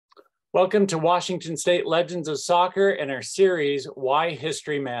Welcome to Washington State Legends of Soccer and our series, Why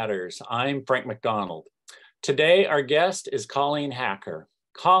History Matters. I'm Frank MacDonald. Today, our guest is Colleen Hacker.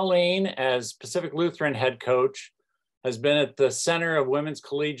 Colleen, as Pacific Lutheran head coach, has been at the center of women's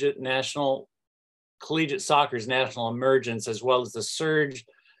collegiate soccer's national emergence, as well as the surge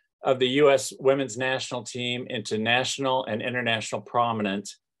of the U.S. women's national team into national and international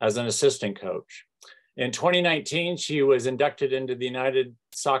prominence as an assistant coach. In 2019, she was inducted into the United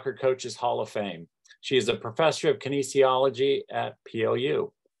Soccer Coaches Hall of Fame. She is a professor of kinesiology at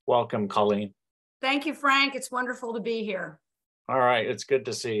PLU. Welcome, Colleen. Thank you, Frank. It's wonderful to be here. All right, it's good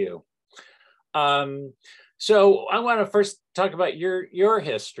to see you. So I want to first talk about your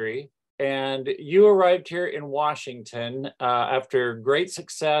history. And you arrived here in Washington after great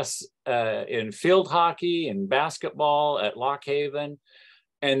success in field hockey and basketball at Lock Haven.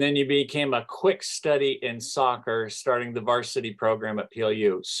 And then you became a quick study in soccer, starting the varsity program at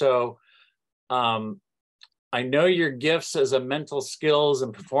PLU. So I know your gifts as a mental skills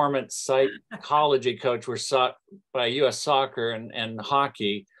and performance psychology coach were sought by U.S. soccer and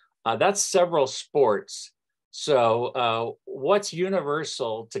hockey. That's several sports. So what's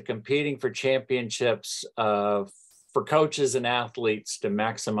universal to competing for championships for coaches and athletes to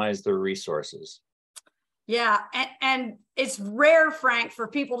maximize their resources? Yeah, and it's rare, Frank, for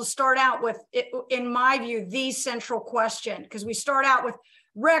people to start out with, in my view, the central question, because we start out with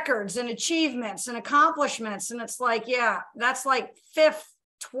records and achievements and accomplishments, and it's like, yeah, that's like 5th,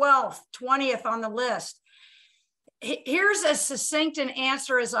 12th, 20th on the list. Here's as succinct an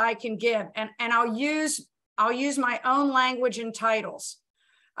answer as I can give, and I'll use my own language and titles.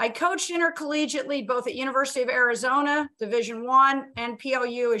 I coached intercollegiately both at University of Arizona, Division I, and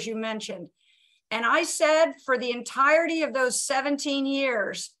PLU, as you mentioned. And I said for the entirety of those 17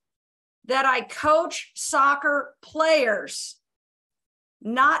 years that I coach soccer players,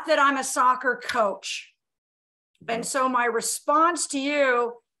 not that I'm a soccer coach. And so my response to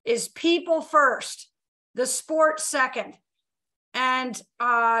you is people first, the sport second. And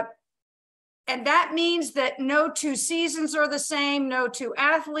that means that no two seasons are the same, no two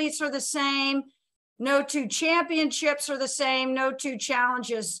athletes are the same, no two championships are the same, no two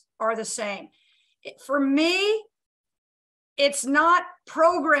challenges are the same. For me, it's not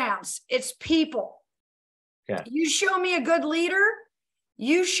programs, it's people. Okay. You show me a good leader,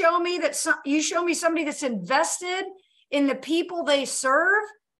 you show me somebody that's invested in the people they serve,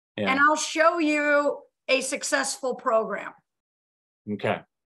 and I'll show you a successful program. Okay.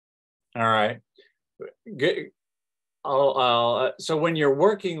 All right. Good. So when you're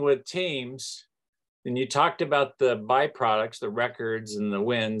working with teams, and you talked about the byproducts, the records and the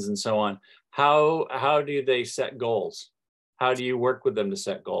wins and so on, how do they set goals? How do you work with them to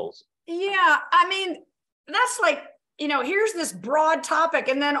set goals? Yeah, I mean, that's like, here's this broad topic,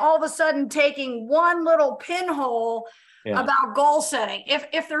 and then all of a sudden taking one little pinhole about goal setting.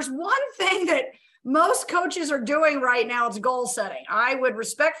 If there's one thing that most coaches are doing right now, it's goal setting. I would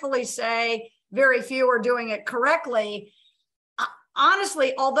respectfully say very few are doing it correctly.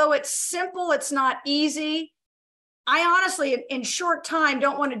 Honestly, although it's simple, it's not easy. I honestly, in short time,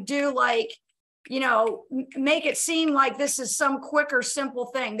 don't want to do make it seem like this is some quick or simple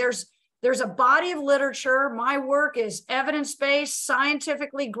thing. There's a body of literature. My work is evidence-based,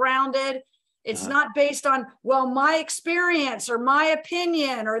 scientifically grounded. It's not based on, well, my experience or my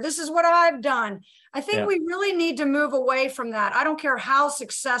opinion, or this is what I've done. I think we really need to move away from that. I don't care how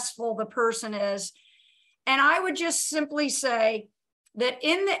successful the person is. And I would just simply say that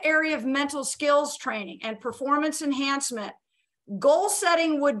in the area of mental skills training and performance enhancement, goal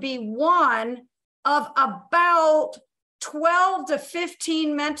setting would be one of about 12 to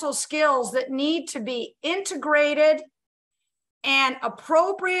 15 mental skills that need to be integrated and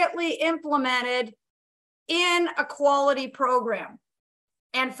appropriately implemented in a quality program.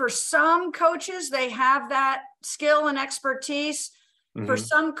 And for some coaches, they have that skill and expertise. Mm-hmm. For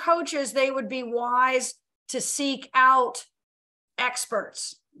some coaches, they would be wise to seek out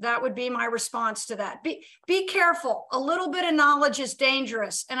experts. That would be my response to that. Be careful. A little bit of knowledge is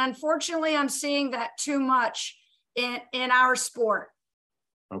dangerous. And unfortunately, I'm seeing that too much in our sport.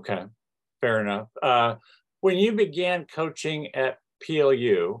 Okay, fair enough. When you began coaching at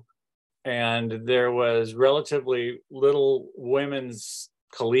PLU, and there was relatively little women's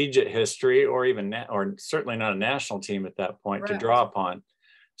collegiate history, or certainly not a national team at that point to draw upon.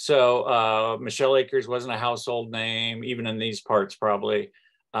 So Michelle Akers wasn't a household name, even in these parts probably.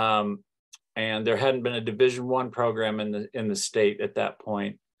 And there hadn't been a Division I program in the state at that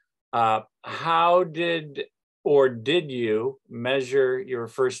point. How did you measure your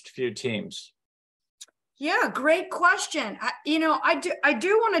first few teams? Yeah, great question. I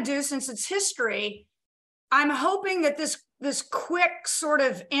do want to do, since it's history, I'm hoping that this quick sort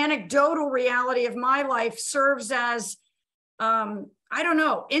of anecdotal reality of my life serves as, I don't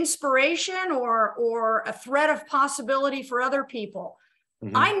know, inspiration or a thread of possibility for other people.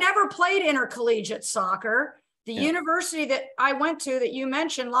 Mm-hmm. I never played intercollegiate soccer. The university that I went to that you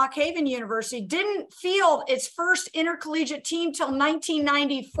mentioned, Lock Haven University, didn't field its first intercollegiate team till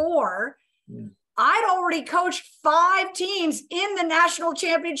 1994. I'd already coached 5 teams in the national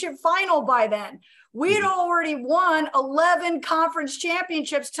championship final by then. We'd already won 11 conference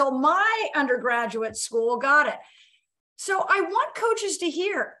championships till my undergraduate school got it. So I want coaches to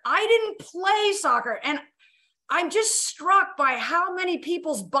hear, I didn't play soccer. And I'm just struck by how many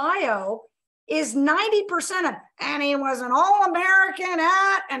people's bio is 90% of, and he was an All-American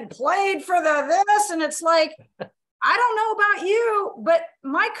at and played for this. And it's like, I don't know about you, but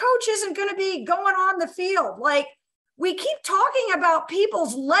my coach isn't going to be going on the field. Like, we keep talking about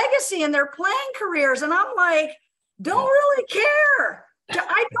people's legacy and their playing careers. And I'm like, don't really care.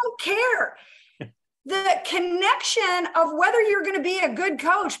 I don't care. The connection of whether you're going to be a good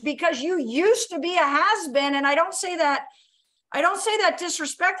coach because you used to be a has-been, and I don't say that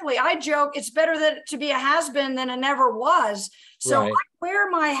disrespectfully. I joke it's better to be a has-been than a never was. So right. I wear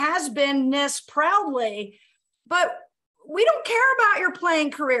my has-beenness proudly, but we don't care about your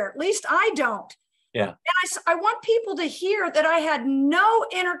playing career. At least I don't. Yeah. And I want people to hear that I had no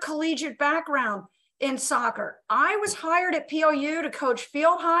intercollegiate background in soccer. I was hired at PLU to coach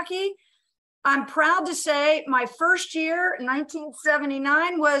field hockey. I'm proud to say my first year,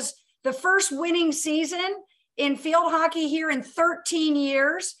 1979, was the first winning season in field hockey here in 13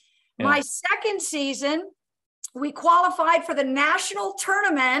 years. Yeah. My second season, we qualified for the national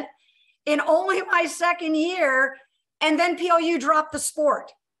tournament in only my second year, and then PLU dropped the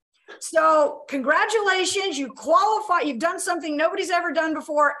sport. So congratulations, you qualify, you've done something nobody's ever done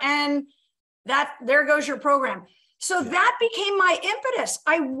before, and there goes your program. So that became my impetus.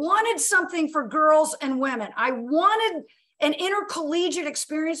 I wanted something for girls and women. I wanted an intercollegiate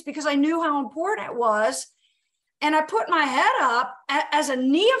experience because I knew how important it was. And I put my head up as a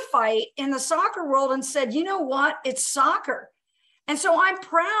neophyte in the soccer world and said, you know what? It's soccer. And so I'm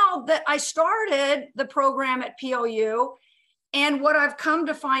proud that I started the program at PLU. And what I've come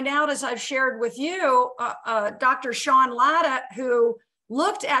to find out, as I've shared with you, Dr. Sean Latta, who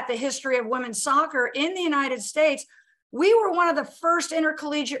looked at the history of women's soccer in the United States, we were one of the first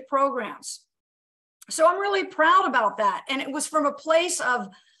intercollegiate programs. So I'm really proud about that. And it was from a place of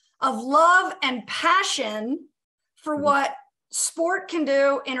love and passion for what sport can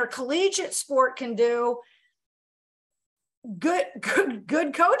do, intercollegiate sport can do,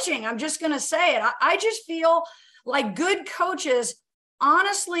 good coaching. I'm just going to say it. I just feel like good coaches,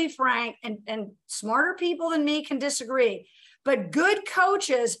 honestly, Frank, and smarter people than me can disagree, but good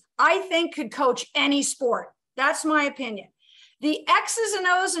coaches, I think, could coach any sport. That's my opinion. The X's and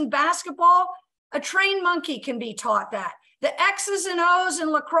O's in basketball, a trained monkey can be taught that. The X's and O's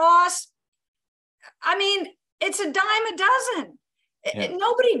in lacrosse, I mean, it's a dime a dozen. Yeah.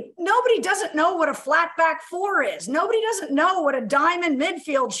 Nobody doesn't know what a flat back four is. Nobody doesn't know what a diamond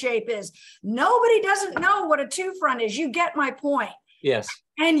midfield shape is. Nobody doesn't know what a two front is. You get my point. Yes.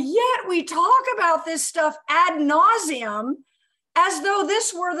 And yet we talk about this stuff ad nauseum as though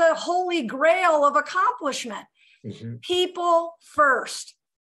this were the holy grail of accomplishment. Mm-hmm. People first.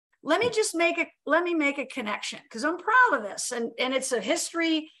 Let me make a connection because I'm proud of this. And it's a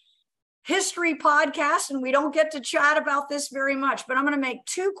history podcast, and we don't get to chat about this very much, but I'm going to make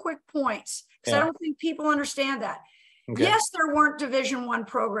 2 quick points because I don't think people understand that. Okay. Yes, there weren't Division I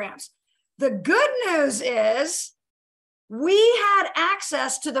programs. The good news is we had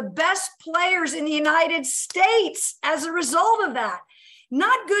access to the best players in the United States as a result of that.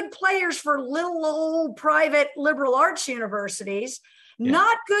 Not good players for little old private liberal arts universities,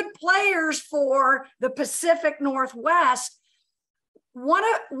 not good players for the Pacific Northwest. One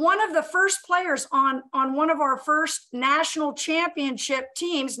of the first players on one of our first national championship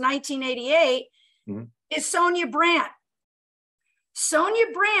teams, 1988, is Sonia Brandt. Sonia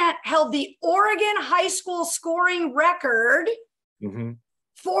Brandt held the Oregon high school scoring record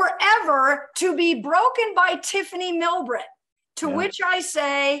forever, to be broken by Tiffany Milbrett, to which I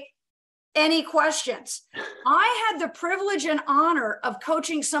say, any questions? I had the privilege and honor of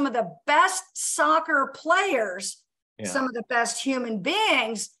coaching some of the best soccer players, some of the best human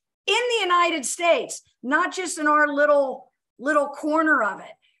beings in the United States, not just in our little corner of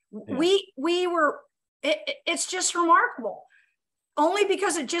it. Yeah. It's just remarkable. Only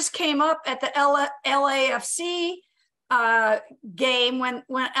because it just came up at the LAFC game when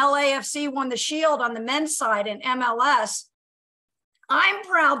LAFC won the Shield on the men's side in MLS. I'm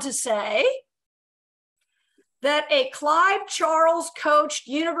proud to say that a Clive Charles coached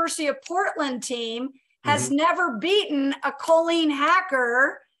University of Portland team has never beaten a Colleen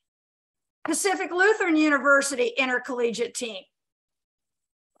Hacker Pacific Lutheran University intercollegiate team.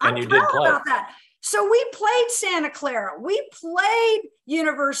 I'm proud about that. So we played Santa Clara. We played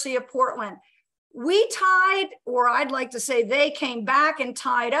University of Portland. We tied, or I'd like to say they came back and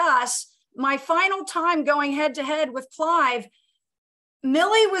tied us. My final time going head to head with Clive,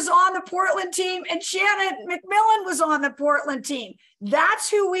 Millie was on the Portland team and Shannon McMillan was on the Portland team. That's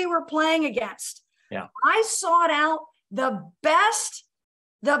who we were playing against. Yeah. I sought out the best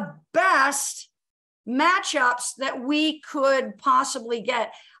matchups that we could possibly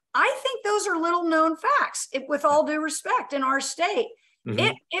get. I think those are little known facts, with all due respect, in our state.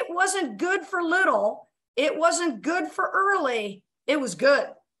 It wasn't good for little. It wasn't good for early. It was good.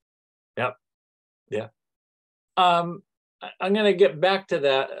 Yep. Yeah. I'm going to get back to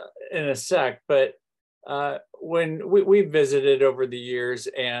that in a sec, but when we visited over the years,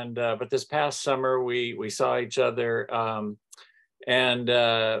 and but this past summer we saw each other, and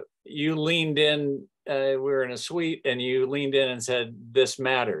you leaned in. We were in a suite, and you leaned in and said, "This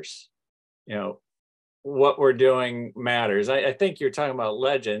matters. You know, what we're doing matters." I think you're talking about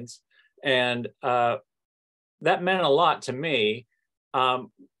legends, and that meant a lot to me.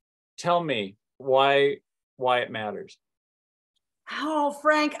 Tell me why it matters. Oh,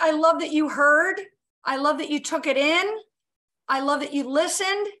 Frank, I love that you heard. I love that you took it in. I love that you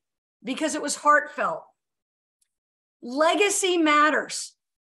listened, because it was heartfelt. Legacy matters.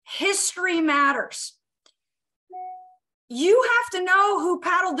 History matters. You have to know who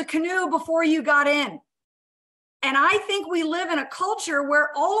paddled the canoe before you got in. And I think we live in a culture where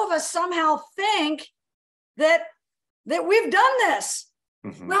all of us somehow think that we've done this.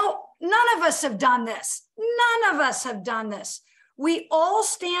 Well, none of us have done this. None of us have done this. We all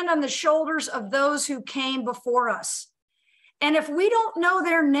stand on the shoulders of those who came before us. And if we don't know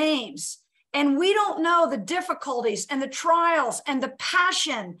their names, and we don't know the difficulties and the trials and the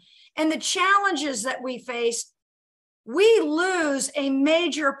passion and the challenges that we face, we lose a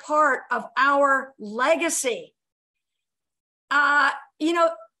major part of our legacy. You know,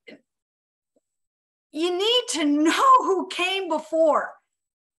 you need to know who came before.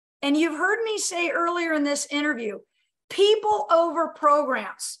 And you've heard me say earlier in this interview, people over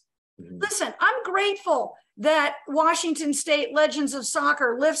programs. Listen, I'm grateful that Washington State Legends of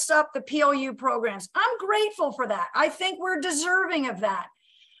Soccer lifts up the PLU programs. I'm grateful for that. I think we're deserving of that.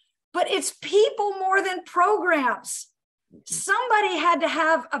 But it's people more than programs. Somebody had to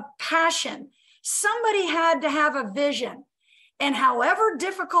have a passion. Somebody had to have a vision. And however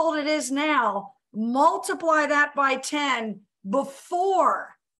difficult it is now, multiply that by 10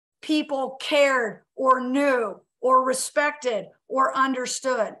 before people cared or knew or respected or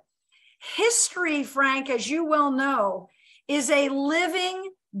understood. History, Frank, as you well know, is a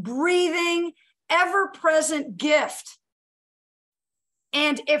living, breathing, ever-present gift.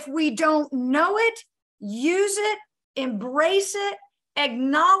 And if we don't know it, use it, embrace it,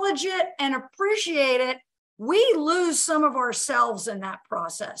 acknowledge it, and appreciate it, we lose some of ourselves in that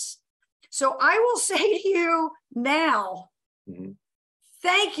process. So I will say to you now,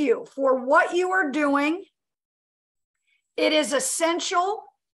 thank you for what you are doing. It is essential.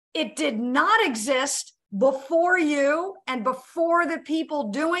 It did not exist before you and before the people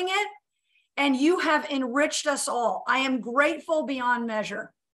doing it, and you have enriched us all. I am grateful beyond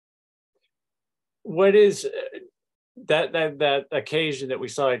measure. What is that occasion that we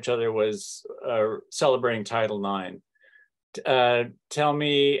saw each other was celebrating Title IX. Tell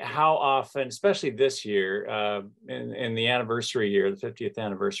me how often, especially this year, in the anniversary year, the 50th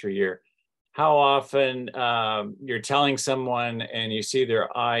anniversary year, how often you're telling someone and you see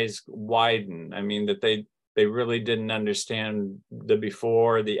their eyes widen. I mean, that they really didn't understand the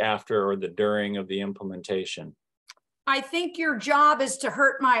before, the after, or the during of the implementation. I think your job is to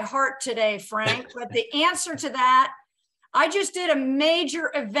hurt my heart today, Frank, but the answer to that, I just did a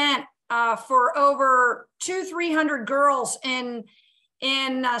major event for over 200-300 girls in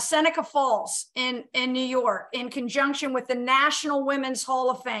Seneca Falls in New York, in conjunction with the National Women's Hall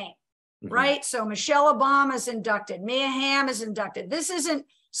of Fame, right? So Michelle Obama is inducted, Mia Hamm is inducted. This isn't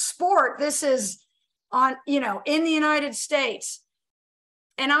sport. This is in the United States.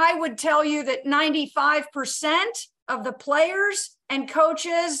 And I would tell you that 95% of the players and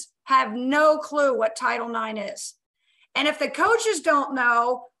coaches have no clue what Title IX is. And if the coaches don't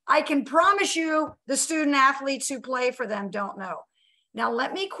know, I can promise you the student athletes who play for them don't know. Now,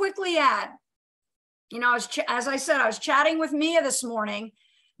 let me quickly add, You know, as I said, I was chatting with Mia this morning.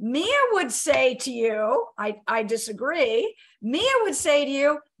 Mia would say to you, I disagree. Mia would say to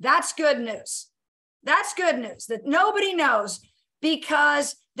you, that's good news. That's good news that nobody knows,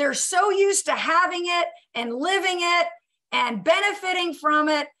 because they're so used to having it and living it and benefiting from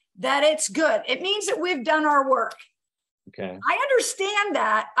it that it's good. It means that we've done our work. Okay. I understand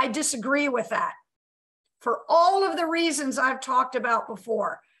that. I disagree with that for all of the reasons I've talked about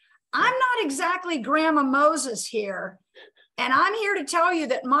before. I'm not exactly Grandma Moses here. And I'm here to tell you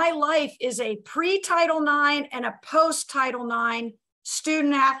that my life is a pre-Title IX and a post-Title IX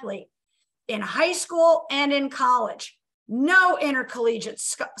student athlete in high school and in college. No intercollegiate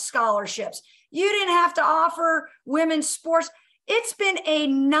scholarships. You didn't have to offer women's sports. It's been a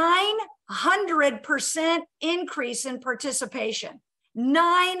 900% increase in participation.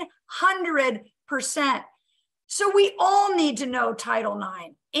 900%. So we all need to know Title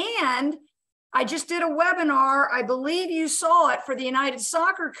IX. And I just did a webinar, I believe you saw it, for the United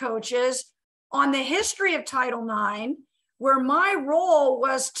Soccer Coaches on the history of Title IX, where my role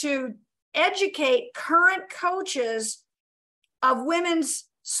was to educate current coaches of women's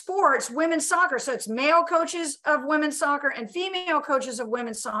sports, women's soccer. So it's male coaches of women's soccer and female coaches of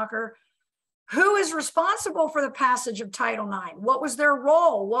women's soccer. Who is responsible for the passage of Title IX? What was their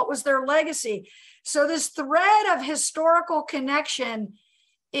role? What was their legacy? So this thread of historical connection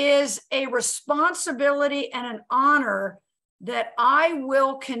is a responsibility and an honor that I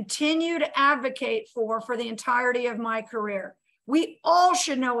will continue to advocate for the entirety of my career. We all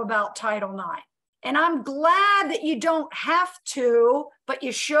should know about Title IX. And I'm glad that you don't have to, but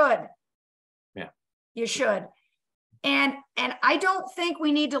you should. Yeah. You should. And I don't think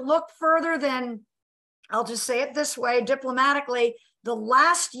we need to look further than, I'll just say it this way diplomatically, the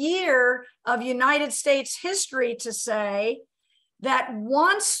last year of United States history to say that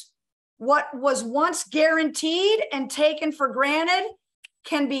what was once guaranteed and taken for granted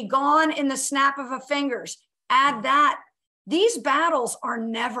can be gone in the snap of a fingers. Add that, these battles are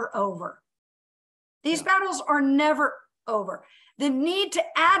never over. These battles are never over. The need to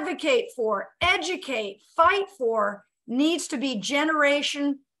advocate for, educate, fight for needs to be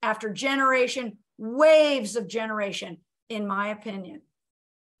generation after generation, waves of generation, in my opinion.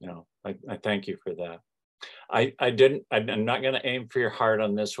 No, I thank you for that. I'm not going to aim for your heart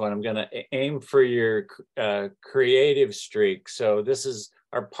on this one. I'm going to aim for your creative streak. So this is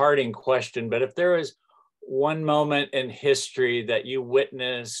our parting question, but if there was one moment in history that you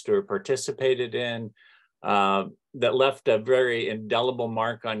witnessed or participated in that left a very indelible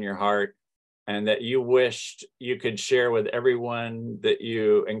mark on your heart and that you wished you could share with everyone that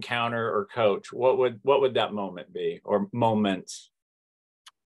you encounter or coach, what would that moment be, or moments?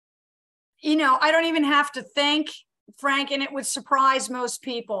 You know, I don't even have to think, Frank, and it would surprise most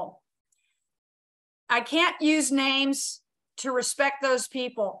people. I can't use names to respect those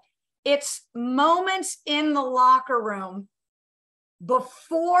people. It's moments in the locker room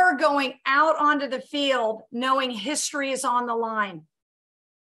before going out onto the field, knowing history is on the line.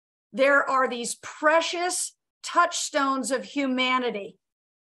 There are these precious touchstones of humanity,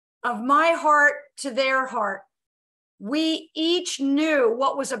 of my heart to their heart. We each knew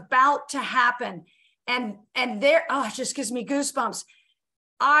what was about to happen. And there, oh, it just gives me goosebumps.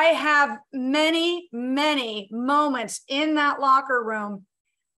 I have many, many moments in that locker room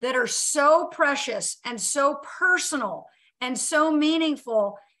that are so precious and so personal and so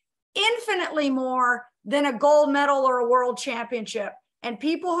meaningful, infinitely more than a gold medal or a world championship. And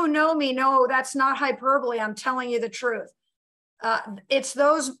people who know me know that's not hyperbole. I'm telling you the truth. It's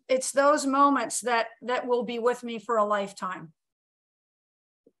those moments that will be with me for a lifetime.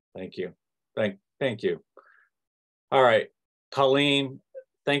 Thank you. Thank you. All right, Colleen,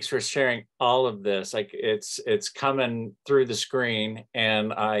 thanks for sharing all of this. Like it's coming through the screen,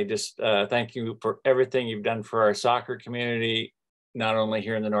 and I just thank you for everything you've done for our soccer community, not only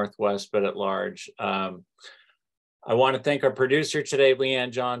here in the Northwest, but at large. I want to thank our producer today,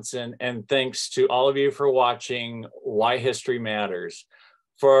 Leanne Johnson, and thanks to all of you for watching Why History Matters.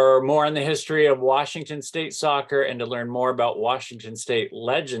 For more on the history of Washington State soccer and to learn more about Washington State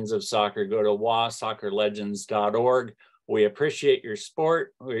legends of soccer, go to wasoccerlegends.org. We appreciate your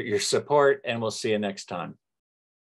support, and we'll see you next time.